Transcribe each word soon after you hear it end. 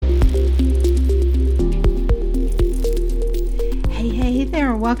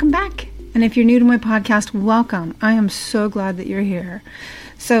welcome back. And if you're new to my podcast, welcome. I am so glad that you're here.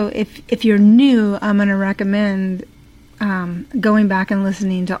 So if you're new, I'm going to recommend going back and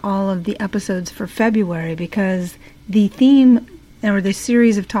listening to all of the episodes for February, because the theme or the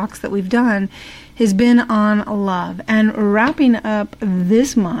series of talks that we've done has been on love. And wrapping up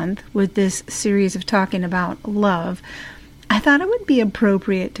this month with this series of talking about love, I thought it would be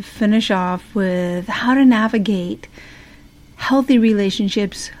appropriate to finish off with how to navigate healthy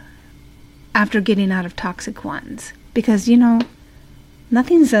relationships after getting out of toxic ones. Because,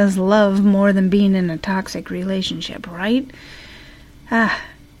 nothing says love more than being in a toxic relationship, right?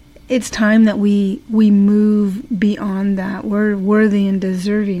 It's time that we move beyond that. We're worthy and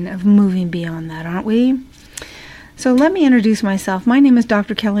deserving of moving beyond that, aren't we? So let me introduce myself. My name is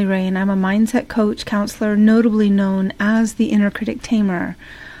Dr. Kelly Ray, and I'm a mindset coach, counselor, notably known as the Inner Critic Tamer.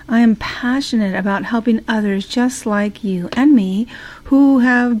 I am passionate about helping others just like you and me who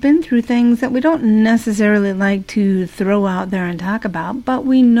have been through things that we don't necessarily like to throw out there and talk about, but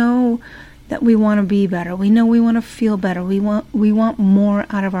we know that we want to be better. We know we want to feel better. We want more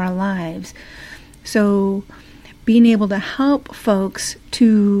out of our lives. So being able to help folks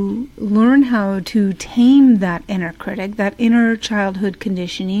to learn how to tame that inner critic, that inner childhood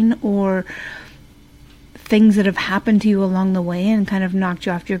conditioning, or things that have happened to you along the way and kind of knocked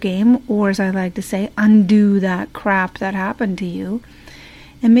you off your game, or as I like to say, undo that crap that happened to you,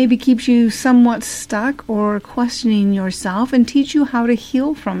 and maybe keeps you somewhat stuck or questioning yourself, and teach you how to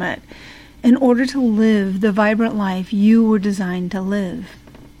heal from it in order to live the vibrant life you were designed to live.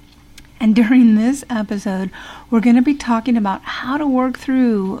 And during this episode, we're going to be talking about how to work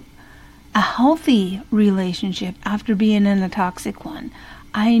through a healthy relationship after being in a toxic one.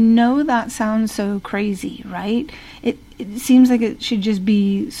 I know that sounds so crazy, right? It seems like it should just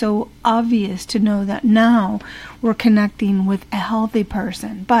be so obvious to know that now we're connecting with a healthy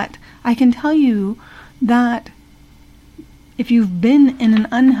person. But I can tell you that if you've been in an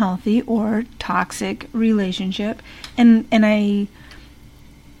unhealthy or toxic relationship, and I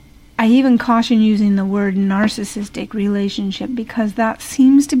even caution using the word narcissistic relationship, because that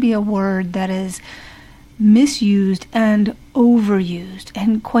seems to be a word that is misused and overused.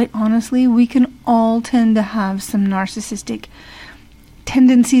 And quite honestly, we can all tend to have some narcissistic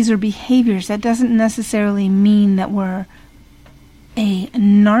tendencies or behaviors. That doesn't necessarily mean that we're a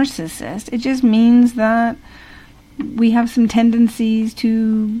narcissist. It just means that we have some tendencies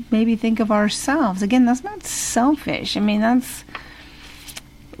to maybe think of ourselves. Again, that's not selfish.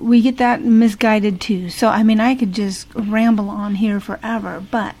 We get that misguided too. So, I could just ramble on here forever,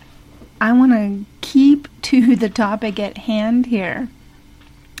 but I want to keep to the topic at hand here.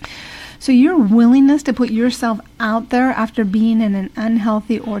 So your willingness to put yourself out there after being in an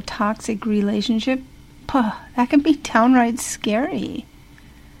unhealthy or toxic relationship, that can be downright scary.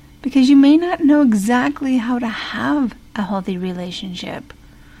 Because you may not know exactly how to have a healthy relationship,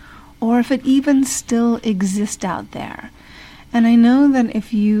 or if it even still exists out there. And I know that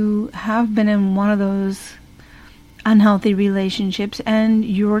if you have been in one of those unhealthy relationships and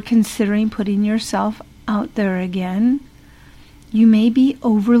you're considering putting yourself out there again, you may be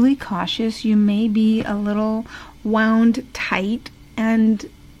overly cautious, you may be a little wound tight, and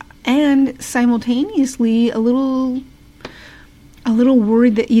simultaneously a little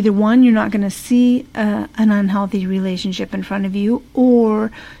worried that either one, you're not going to see an unhealthy relationship in front of you,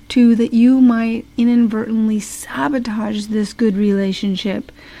 or two, that you might inadvertently sabotage this good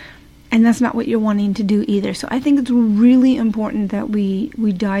relationship. And that's not what you're wanting to do either. So I think it's really important that we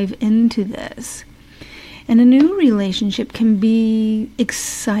dive into this. And a new relationship can be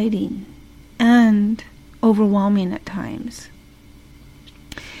exciting and overwhelming at times.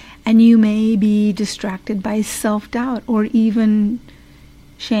 And you may be distracted by self-doubt or even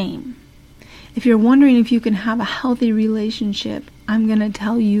shame. If you're wondering if you can have a healthy relationship, I'm going to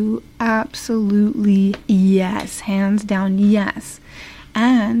tell you absolutely yes. Hands down, yes.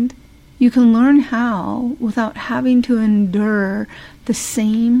 And you can learn how without having to endure the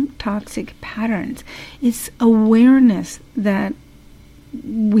same toxic patterns. It's awareness that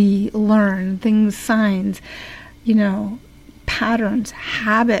we learn, things, signs, patterns,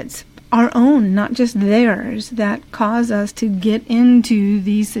 habits, our own, not just theirs, that cause us to get into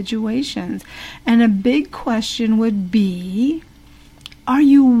these situations. And a big question would be, are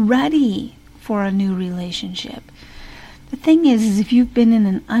you ready for a new relationship? The thing is if you've been in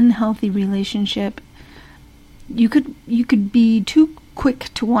an unhealthy relationship, you could be too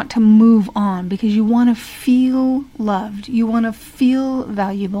quick to want to move on because you want to feel loved, you want to feel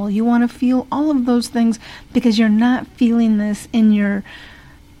valuable, you want to feel all of those things because you're not feeling this in your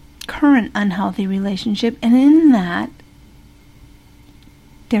current unhealthy relationship. And in that,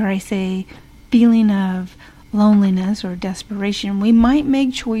 dare I say, feeling of loneliness or desperation, we might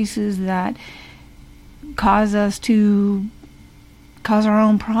make choices that cause us to cause our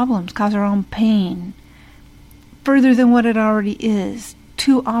own problems, cause our own pain, further than what it already is.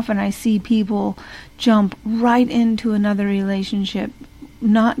 Too often I see people jump right into another relationship,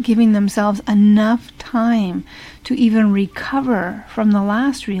 not giving themselves enough time to even recover from the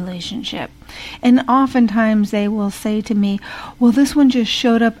last relationship. And oftentimes they will say to me, well, this one just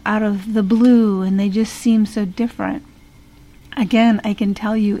showed up out of the blue and they just seem so different. Again, I can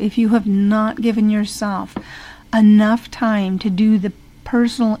tell you, if you have not given yourself enough time to do the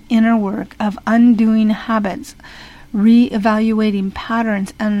personal inner work of undoing habits, reevaluating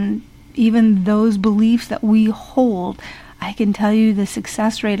patterns, and even those beliefs that we hold, I can tell you the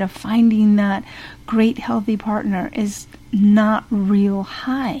success rate of finding that great healthy partner is not real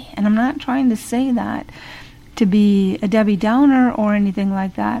high. And I'm not trying to say that to be a Debbie Downer or anything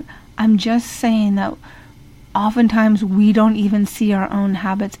like that. I'm just saying that oftentimes we don't even see our own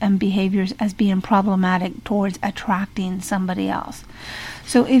habits and behaviors as being problematic towards attracting somebody else.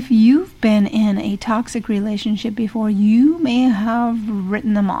 So if you've been in a toxic relationship before, you may have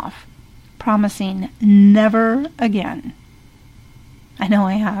written them off, promising never again. I know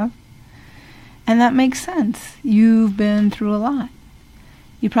I have. And that makes sense. You've been through a lot.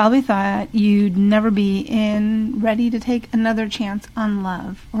 You probably thought you'd never be ready to take another chance on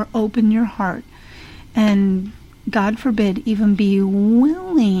love or open your heart and, God forbid, even be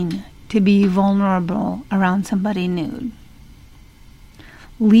willing to be vulnerable around somebody new.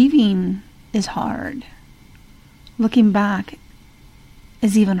 Leaving is hard. Looking back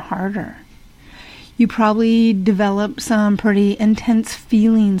is even harder. You probably developed some pretty intense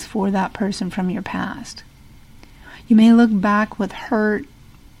feelings for that person from your past. You may look back with hurt,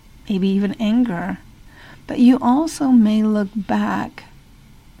 maybe even anger, but you also may look back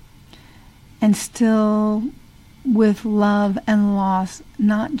and still with love and loss,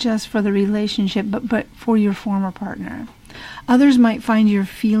 not just for the relationship, but for your former partner. Others might find your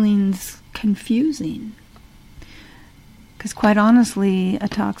feelings confusing, because quite honestly, a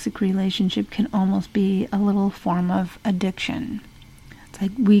toxic relationship can almost be a little form of addiction. It's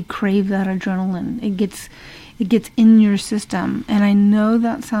like we crave that adrenaline. It gets in your system. And I know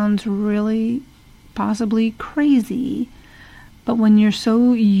that sounds really possibly crazy, but when you're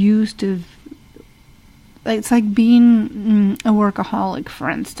so used to, it's like being a workaholic, for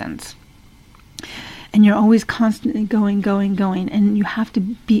instance, and you're always constantly going, and you have to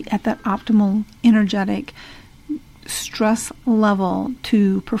be at that optimal energetic stress level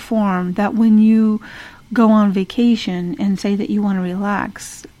to perform, that when you go on vacation and say that you want to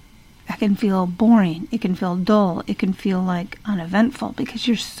relax, that can feel boring, it can feel dull, it can feel like uneventful, because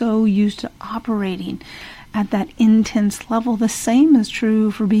you're so used to operating at that intense level. The same is true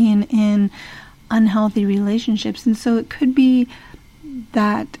for being in unhealthy relationships. And so it could be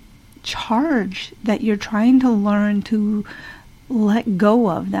that charge that you're trying to learn to let go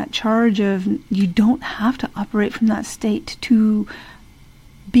of, that charge of you don't have to operate from that state to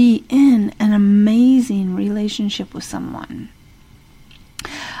be in an amazing relationship with someone.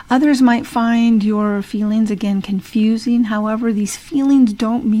 Others might find your feelings, again, confusing. However, these feelings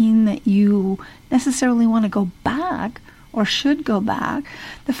don't mean that you necessarily want to go back or should go back.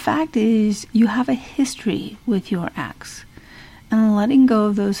 The fact is, you have a history with your ex. And letting go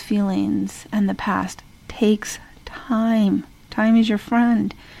of those feelings and the past takes time. Time is your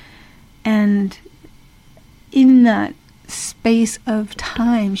friend. And in that space of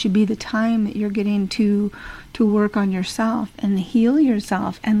time should be the time that you're getting to work on yourself and heal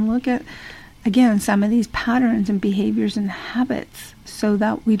yourself and look at, again, some of these patterns and behaviors and habits so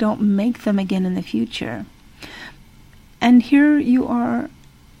that we don't make them again in the future. And here you are,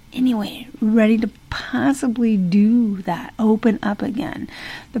 anyway, ready to possibly do that, open up again.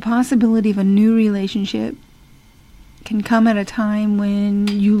 The possibility of a new relationship can come at a time when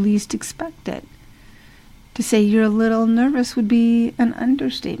you least expect it. To say you're a little nervous would be an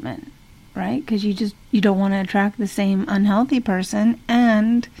understatement, right? Because you don't want to attract the same unhealthy person,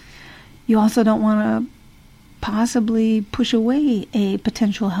 and you also don't want to possibly push away a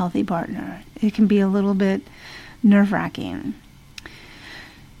potential healthy partner. It can be a little bit nerve-wracking.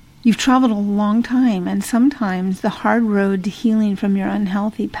 You've traveled a long time, and sometimes the hard road to healing from your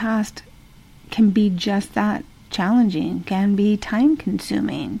unhealthy past can be just that, challenging, can be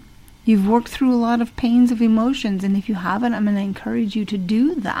time-consuming. You've worked through a lot of pains of emotions, and if you haven't, I'm going to encourage you to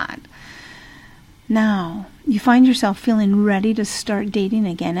do that. Now, you find yourself feeling ready to start dating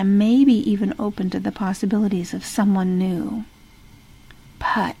again, and maybe even open to the possibilities of someone new.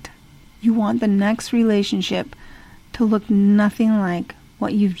 But you want the next relationship to look nothing like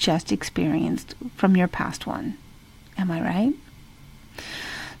what you've just experienced from your past one. Am I right?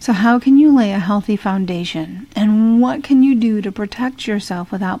 So how can you lay a healthy foundation? And what can you do to protect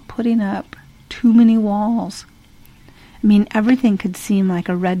yourself without putting up too many walls? I mean, everything could seem like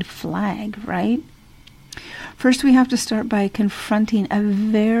a red flag, right? First, we have to start by confronting a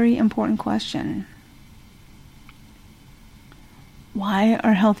very important question. Why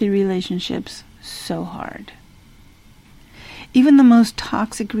are healthy relationships so hard? Even the most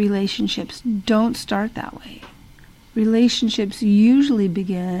toxic relationships don't start that way. Relationships usually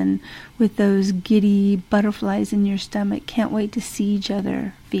begin with those giddy butterflies in your stomach, can't wait to see each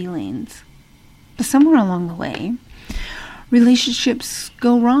other feelings. But somewhere along the way, relationships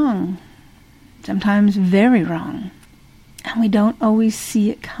go wrong, sometimes very wrong, and we don't always see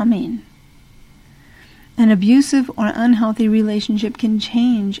it coming. An abusive or unhealthy relationship can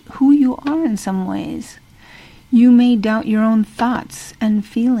change who you are in some ways. You may doubt your own thoughts and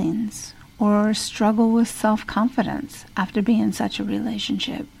feelings, or struggle with self-confidence after being in such a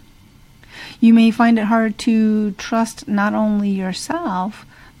relationship. You may find it hard to trust not only yourself,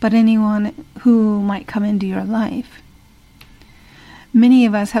 but anyone who might come into your life. Many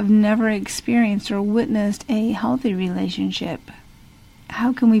of us have never experienced or witnessed a healthy relationship.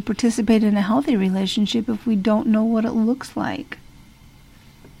 How can we participate in a healthy relationship if we don't know what it looks like?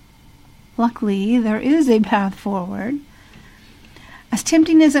 Luckily, there is a path forward. As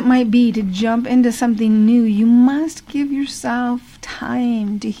tempting as it might be to jump into something new, you must give yourself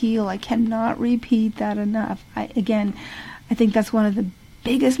time to heal. I cannot repeat that enough. I think that's one of the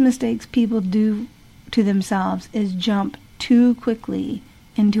biggest mistakes people do to themselves is jump too quickly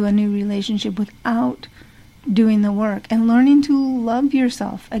into a new relationship without doing the work and learning to love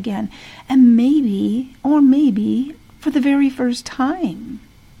yourself again. And maybe for the very first time.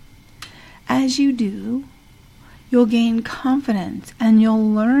 As you do, you'll gain confidence and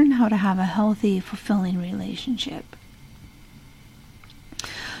you'll learn how to have a healthy, fulfilling relationship.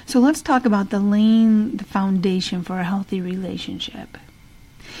 So let's talk about laying the foundation for a healthy relationship.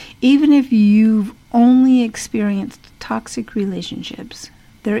 Even if you've only experienced toxic relationships,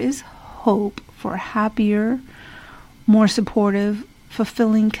 there is hope for happier, more supportive,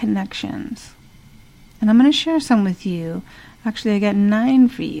 fulfilling connections. And I'm going to share some with you. Actually, I got 9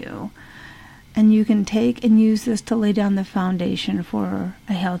 for you. And you can take and use this to lay down the foundation for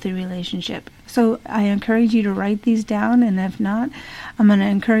a healthy relationship. So I encourage you to write these down, and if not, I'm going to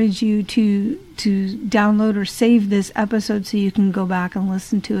encourage you to download or save this episode so you can go back and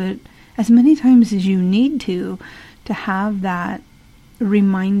listen to it as many times as you need to have that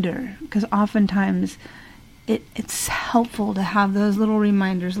reminder. Because oftentimes it's helpful to have those little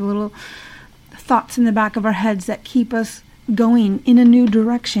reminders, little thoughts in the back of our heads that keep us going in a new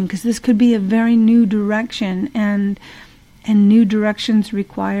direction, because this could be a very new direction, and new directions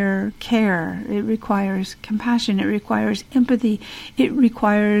require care. It requires compassion. It requires empathy. It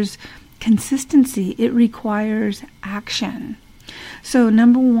requires consistency. It requires action. So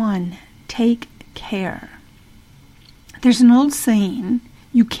number 1, take care. There's an old saying,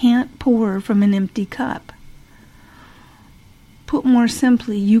 you can't pour from an empty cup. Put more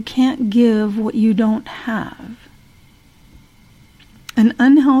simply, you can't give what you don't have. An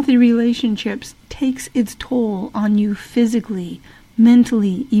unhealthy relationship takes its toll on you physically,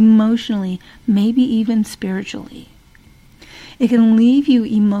 mentally, emotionally, maybe even spiritually. It can leave you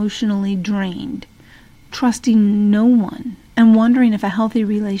emotionally drained, trusting no one, and wondering if a healthy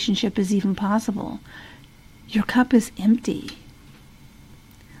relationship is even possible. Your cup is empty.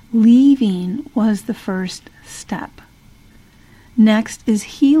 Leaving was the first step. Next is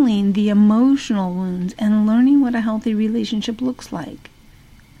healing the emotional wounds and learning what a healthy relationship looks like.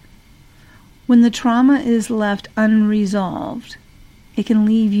 When the trauma is left unresolved, it can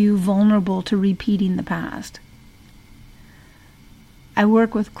leave you vulnerable to repeating the past. I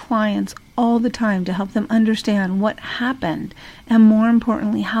work with clients all the time to help them understand what happened and, more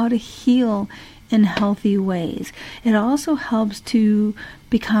importantly, how to heal in healthy ways. It also helps to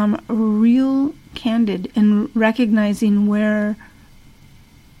become real candid in recognizing where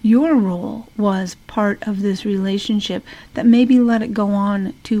your role was part of this relationship that maybe let it go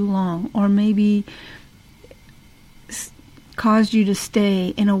on too long, or maybe caused you to stay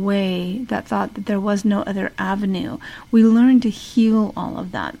in a way that thought that there was no other avenue. We learn to heal all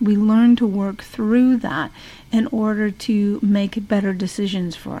of that. We learn to work through that in order to make better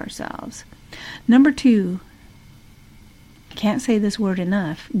decisions for ourselves. Number 2, I can't say this word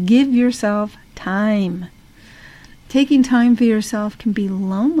enough, give yourself time. Taking time for yourself can be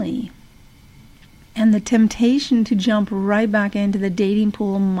lonely, and the temptation to jump right back into the dating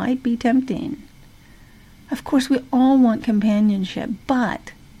pool might be tempting. Of course, we all want companionship,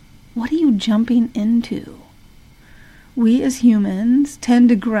 but what are you jumping into? We as humans tend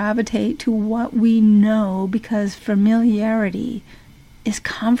to gravitate to what we know because familiarity is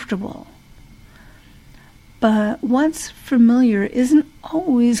comfortable. But what's familiar isn't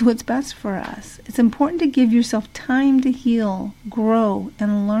always what's best for us. It's important to give yourself time to heal, grow,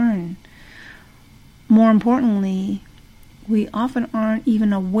 and learn. More importantly, we often aren't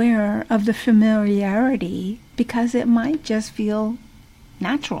even aware of the familiarity because it might just feel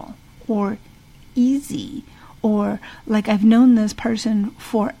natural or easy or like I've known this person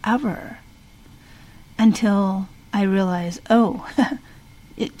forever, until I realize, oh,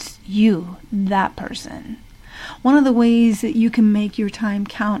 it's you, that person. One of the ways that you can make your time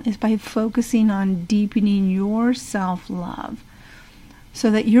count is by focusing on deepening your self-love so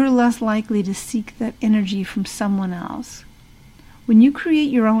that you're less likely to seek that energy from someone else. When you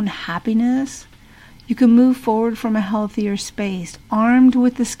create your own happiness, you can move forward from a healthier space, armed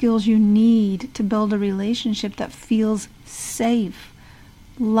with the skills you need to build a relationship that feels safe,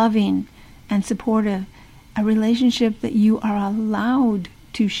 loving, and supportive. A relationship that you are allowed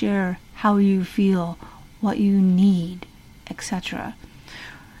to share how you feel, what you need, etc.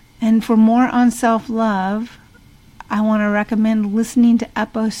 And for more on self-love, I want to recommend listening to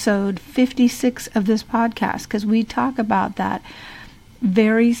episode 56 of this podcast, because we talk about that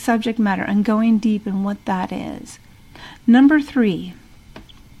very subject matter and going deep in what that is. Number 3,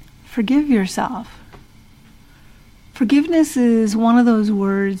 forgive yourself. Forgiveness is one of those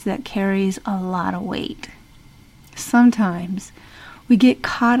words that carries a lot of weight. Sometimes we get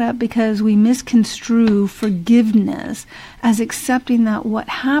caught up because we misconstrue forgiveness as accepting that what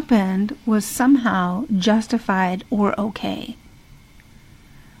happened was somehow justified or okay.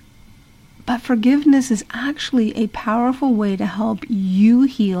 But forgiveness is actually a powerful way to help you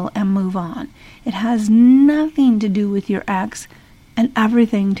heal and move on. It has nothing to do with your ex and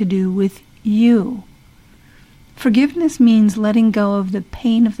everything to do with you. Forgiveness means letting go of the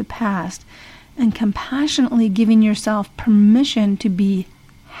pain of the past and compassionately giving yourself permission to be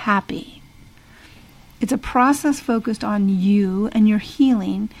happy. It's a process focused on you and your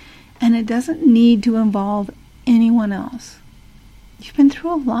healing, and it doesn't need to involve anyone else. You've been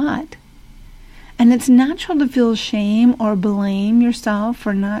through a lot. And it's natural to feel shame or blame yourself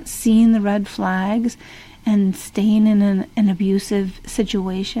for not seeing the red flags and staying in an abusive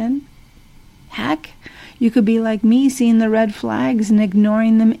situation. Heck, you could be like me, seeing the red flags and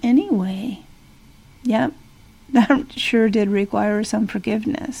ignoring them anyway. Yep, that sure did require some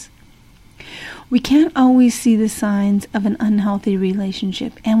forgiveness. We can't always see the signs of an unhealthy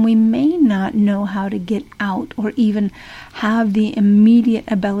relationship, and we may not know how to get out or even have the immediate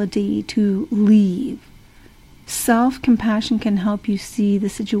ability to leave. Self-compassion can help you see the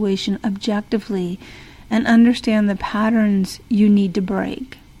situation objectively and understand the patterns you need to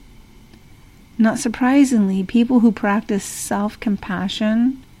break. Not surprisingly, people who practice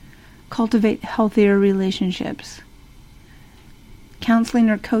self-compassion cultivate healthier relationships. Counseling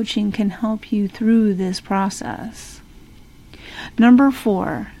or coaching can help you through this process. Number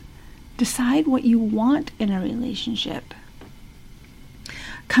 4, decide what you want in a relationship.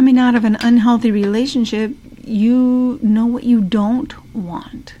 Coming out of an unhealthy relationship, you know what you don't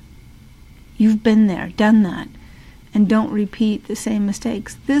want. You've been there, done that, and don't repeat the same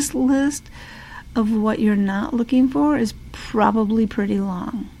mistakes. This list of what you're not looking for is probably pretty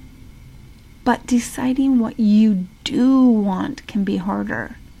long. But deciding what you do want can be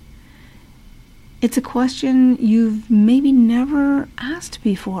harder. It's a question you've maybe never asked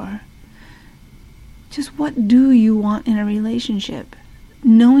before. Just what do you want in a relationship?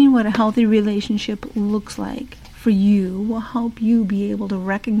 Knowing what a healthy relationship looks like for you will help you be able to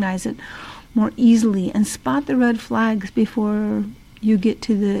recognize it more easily and spot the red flags before you get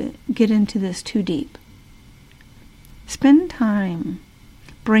into this too deep. Spend time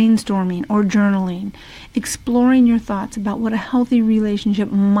brainstorming or journaling, exploring your thoughts about what a healthy relationship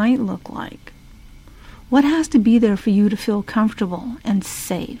might look like. What has to be there for you to feel comfortable and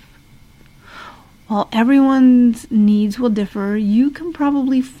safe? While everyone's needs will differ, you can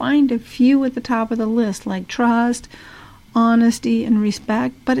probably find a few at the top of the list, like trust, honesty, and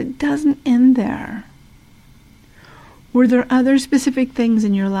respect, but it doesn't end there. Were there other specific things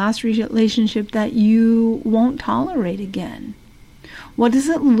in your last relationship that you won't tolerate again? What does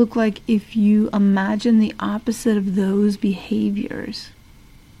it look like if you imagine the opposite of those behaviors?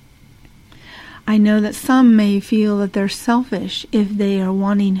 I know that some may feel that they're selfish if they are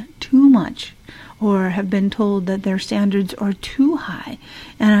wanting too much or have been told that their standards are too high.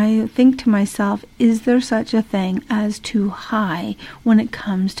 And I think to myself, is there such a thing as too high when it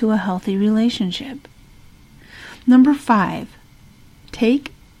comes to a healthy relationship? Number 5,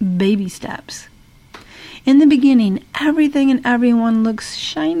 take baby steps. In the beginning, everything and everyone looks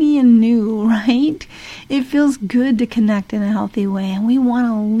shiny and new, right? It feels good to connect in a healthy way, and we want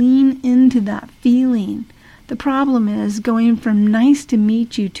to lean into that feeling. The problem is going from nice to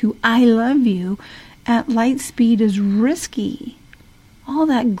meet you to I love you at light speed is risky. All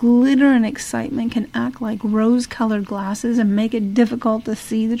that glitter and excitement can act like rose-colored glasses and make it difficult to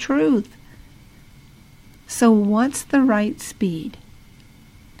see the truth. So what's the right speed?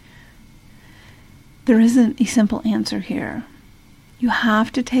 There isn't a simple answer here. You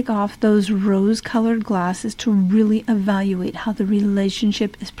have to take off those rose-colored glasses to really evaluate how the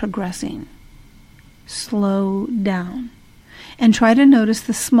relationship is progressing. Slow down and try to notice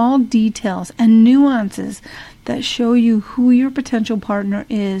the small details and nuances that show you who your potential partner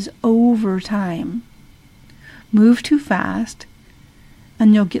is over time. Move too fast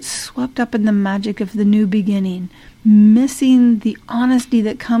and you'll get swept up in the magic of the new beginning, missing the honesty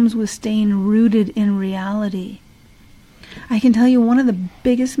that comes with staying rooted in reality. I can tell you one of the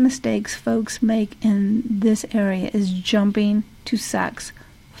biggest mistakes folks make in this area is jumping to sex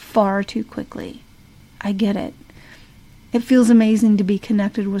far too quickly. I get it. It feels amazing to be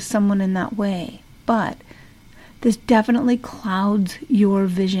connected with someone in that way, but this definitely clouds your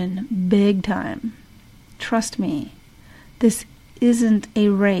vision big time. Trust me, this isn't a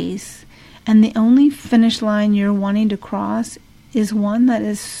race, and the only finish line you're wanting to cross is one that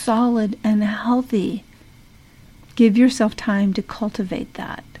is solid and healthy. Give yourself time to cultivate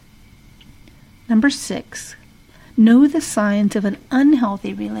that. Number 6, know the signs of an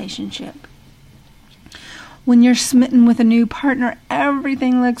unhealthy relationship. When you're smitten with a new partner,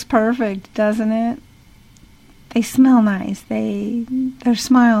 everything looks perfect, doesn't it? They smell nice. Their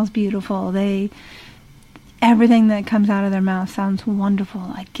smile's beautiful. Everything that comes out of their mouth sounds wonderful.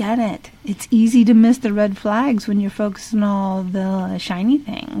 I get it. It's easy to miss the red flags when you're focused on all the shiny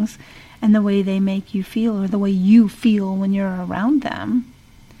things and the way they make you feel or the way you feel when you're around them.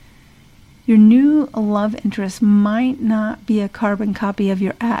 Your new love interest might not be a carbon copy of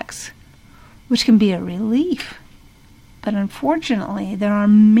your ex, which can be a relief. But unfortunately, there are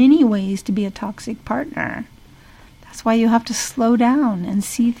many ways to be a toxic partner. That's why you have to slow down and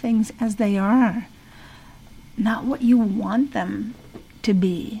see things as they are, not what you want them to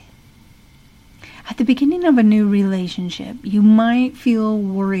be. At the beginning of a new relationship, you might feel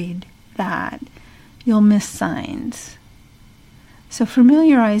worried that you'll miss signs. So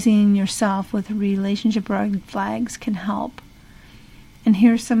familiarizing yourself with relationship red flags can help. And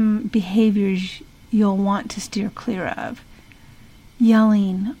here's some behaviors you'll want to steer clear of.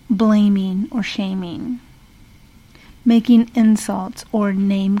 Yelling, blaming, or shaming. Making insults or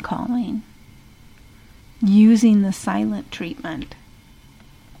name-calling. Using the silent treatment.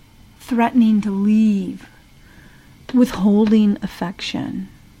 Threatening to leave. Withholding affection.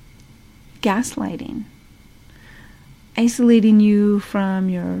 Gaslighting. Isolating you from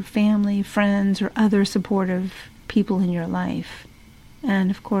your family, friends, or other supportive people in your life. And,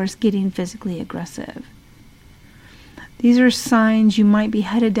 of course, getting physically aggressive. These are signs you might be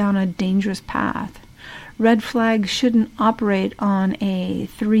headed down a dangerous path. Red flags shouldn't operate on a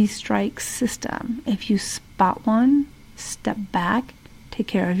 3-strike system. If you spot one, step back, take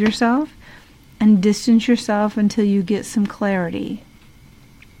care of yourself, and distance yourself until you get some clarity.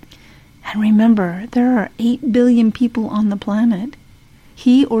 And remember, there are 8 billion people on the planet.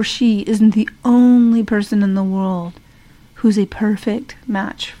 He or she isn't the only person in the world who's a perfect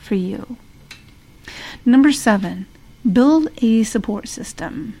match for you. Number 7, build a support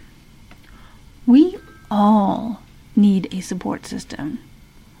system. We all need a support system.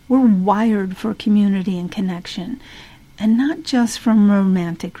 We're wired for community and connection, and not just from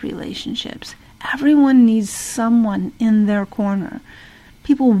romantic relationships. Everyone needs someone in their corner,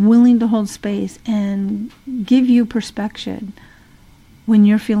 people willing to hold space and give you perspective when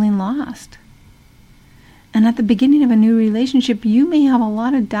you're feeling lost. And at the beginning of a new relationship, you may have a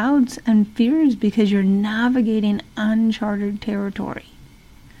lot of doubts and fears because you're navigating uncharted territory.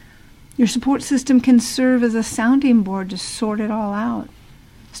 Your support system can serve as a sounding board to sort it all out.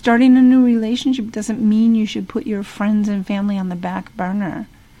 Starting a new relationship doesn't mean you should put your friends and family on the back burner.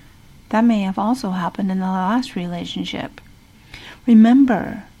 That may have also happened in the last relationship.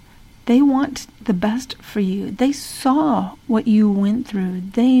 Remember, they want the best for you. They saw what you went through.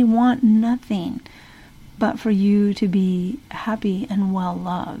 They want nothing but for you to be happy and well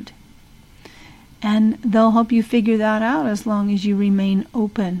loved. And they'll help you figure that out as long as you remain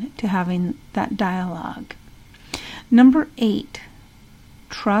open to having that dialogue. Number 8,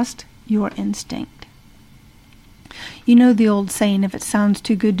 trust your instinct. You know the old saying, if it sounds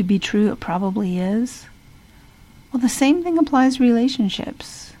too good to be true, it probably is. Well, the same thing applies to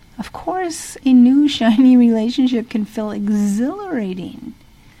relationships. Of course, a new shiny relationship can feel exhilarating.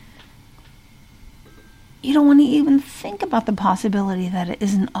 You don't want to even think about the possibility that it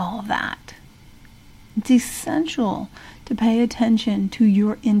isn't all that. It's essential to pay attention to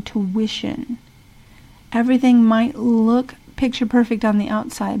your intuition. Everything might look picture perfect on the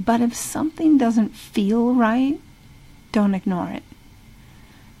outside, but if something doesn't feel right, don't ignore it.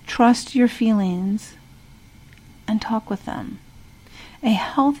 Trust your feelings and talk with them. A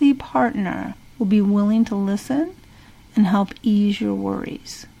healthy partner will be willing to listen and help ease your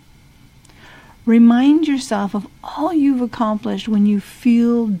worries. Remind yourself of all you've accomplished when you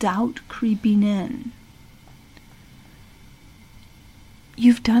feel doubt creeping in.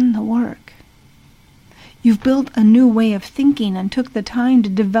 You've done the work. You've built a new way of thinking and took the time to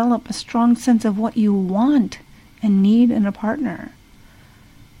develop a strong sense of what you want and need in a partner.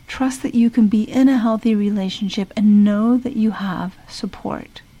 Trust that you can be in a healthy relationship and know that you have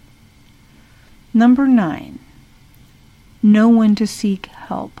support. Number 9, know when to seek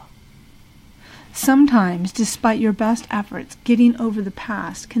help. Sometimes, despite your best efforts, getting over the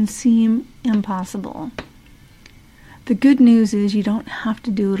past can seem impossible. The good news is you don't have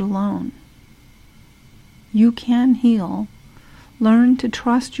to do it alone. You can heal, learn to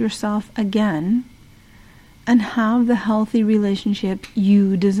trust yourself again, and have the healthy relationship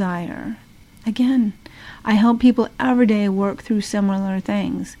you desire. Again, I help people every day work through similar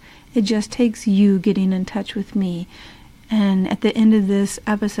things. It just takes you getting in touch with me. And at the end of this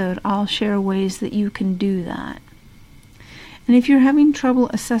episode, I'll share ways that you can do that. And if you're having trouble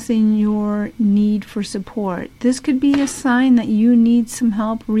assessing your need for support, this could be a sign that you need some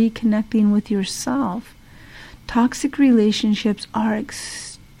help reconnecting with yourself. Toxic relationships are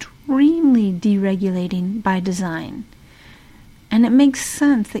extremely deregulating by design. And it makes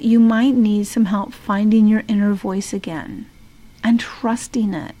sense that you might need some help finding your inner voice again and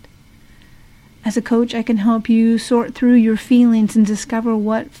trusting it. As a coach, I can help you sort through your feelings and discover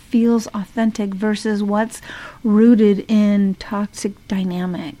what feels authentic versus what's rooted in toxic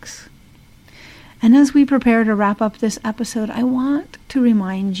dynamics. And as we prepare to wrap up this episode, I want to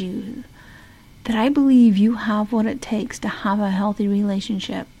remind you that I believe you have what it takes to have a healthy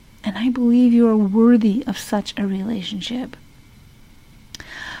relationship, and I believe you are worthy of such a relationship.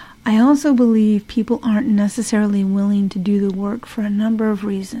 I also believe people aren't necessarily willing to do the work for a number of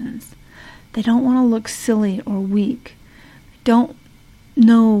reasons. They don't want to look silly or weak. Don't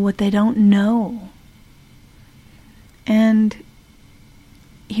know what they don't know. And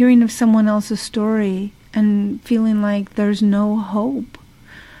hearing of someone else's story and feeling like there's no hope.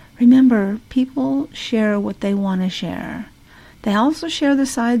 Remember, people share what they want to share. They also share the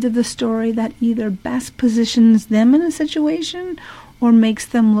sides of the story that either best positions them in a situation or makes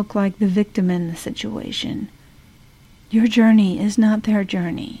them look like the victim in the situation. Your journey is not their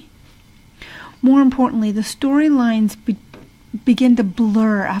journey. More importantly, the storylines begin to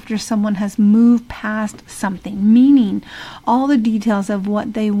blur after someone has moved past something, meaning all the details of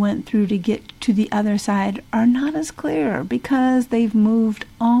what they went through to get to the other side are not as clear because they've moved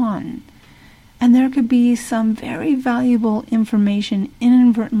on. And there could be some very valuable information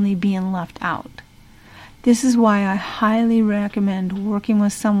inadvertently being left out. This is why I highly recommend working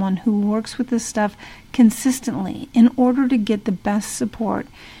with someone who works with this stuff consistently in order to get the best support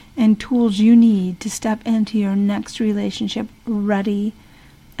and tools you need to step into your next relationship ready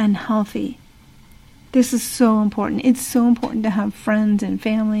and healthy. This is so important. It's so important to have friends and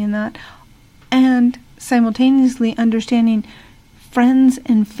family and that, and simultaneously understanding friends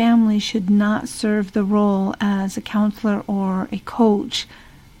and family should not serve the role as a counselor or a coach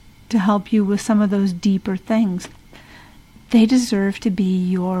to help you with some of those deeper things. They deserve to be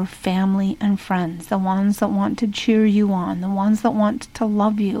your family and friends, the ones that want to cheer you on, the ones that want to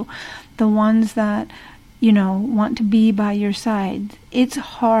love you, the ones that, want to be by your side. It's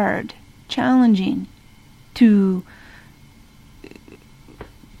hard, challenging to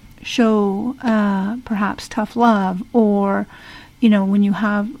show perhaps tough love, or, when you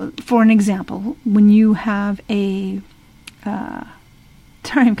have, for an example, when you have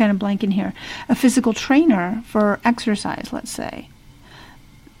sorry, I'm kind of blanking here, a physical trainer for exercise, let's say.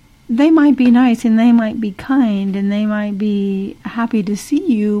 They might be nice and they might be kind and they might be happy to see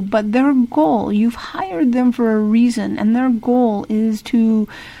you, but their goal, you've hired them for a reason, and their goal is to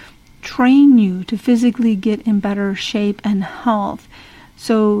train you to physically get in better shape and health.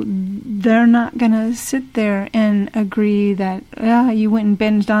 So they're not going to sit there and agree that, you went and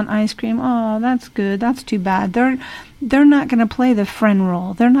binged on ice cream. Oh, that's good. That's too bad. They're not going to play the friend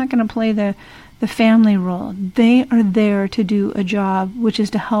role. They're not going to play the family role. They are there to do a job, which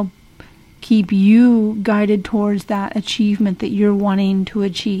is to help keep you guided towards that achievement that you're wanting to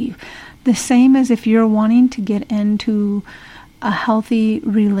achieve. The same as if you're wanting to get into a healthy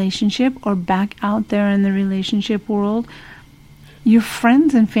relationship or back out there in the relationship world, your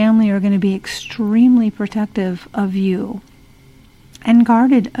friends and family are going to be extremely protective of you and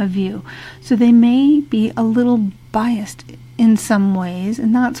guarded of you. So they may be a little biased in some ways,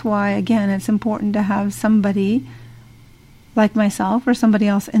 and that's why, again, it's important to have somebody like myself or somebody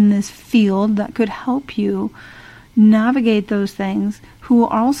else in this field that could help you navigate those things, who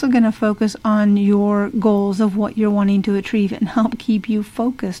are also going to focus on your goals of what you're wanting to achieve and help keep you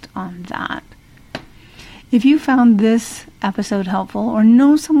focused on that. If you found this episode helpful or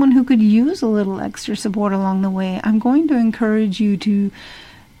know someone who could use a little extra support along the way, I'm going to encourage you to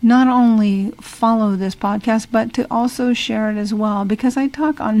not only follow this podcast, but to also share it as well, because I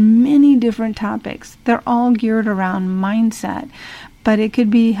talk on many different topics. They're all geared around mindset, but it could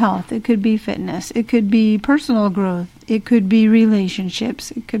be health, it could be fitness, it could be personal growth, it could be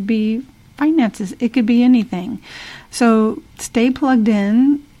relationships, it could be finances, it could be anything. So stay plugged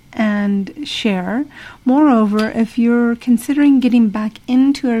in and share. Moreover, if you're considering getting back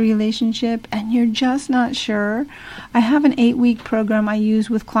into a relationship and you're just not sure, I have an 8-week program I use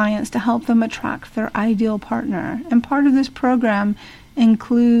with clients to help them attract their ideal partner. And part of this program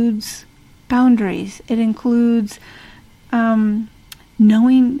includes boundaries. It includes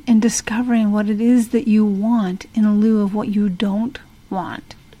knowing and discovering what it is that you want in lieu of what you don't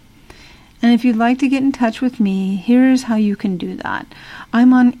want. And if you'd like to get in touch with me, here's how you can do that.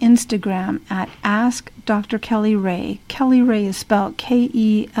 I'm on Instagram at Ask Dr. Kelly Ray. Kelly Ray is spelled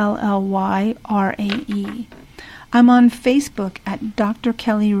Kellyrae. I'm on Facebook at Dr.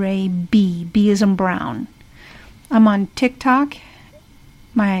 Kelly Ray B. B as in Brown. I'm on TikTok.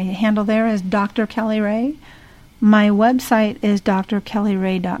 My handle there is Dr. Kelly Ray. My website is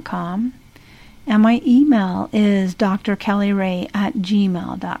drkellyrae.com. And my email is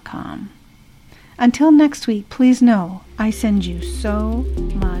drkellyrae@gmail.com. Until next week, please know I send you so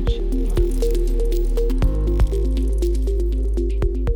much